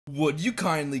Would you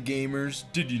kindly, gamers?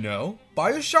 Did you know?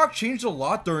 BioShock changed a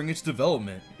lot during its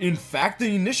development. In fact,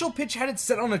 the initial pitch had it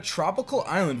set on a tropical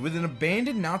island with an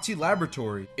abandoned Nazi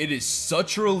laboratory. It is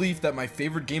such a relief that my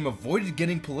favorite game avoided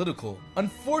getting political.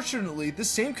 Unfortunately, the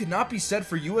same could not be said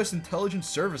for US intelligence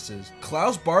services.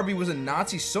 Klaus Barbie was a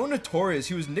Nazi so notorious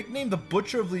he was nicknamed the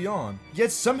Butcher of Lyon.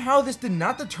 Yet somehow this did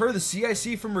not deter the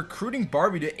CIC from recruiting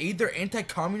Barbie to aid their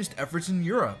anti-communist efforts in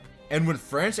Europe. And when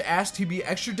France asked he be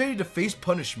extradited to face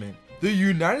punishment, the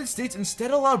United States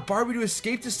instead allowed Barbie to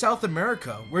escape to South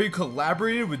America, where he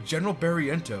collaborated with General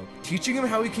Barriento, teaching him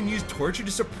how he can use torture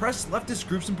to suppress leftist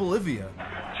groups in Bolivia.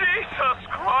 Jesus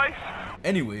Christ!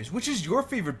 Anyways, which is your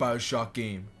favorite BioShock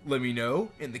game? Let me know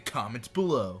in the comments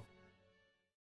below.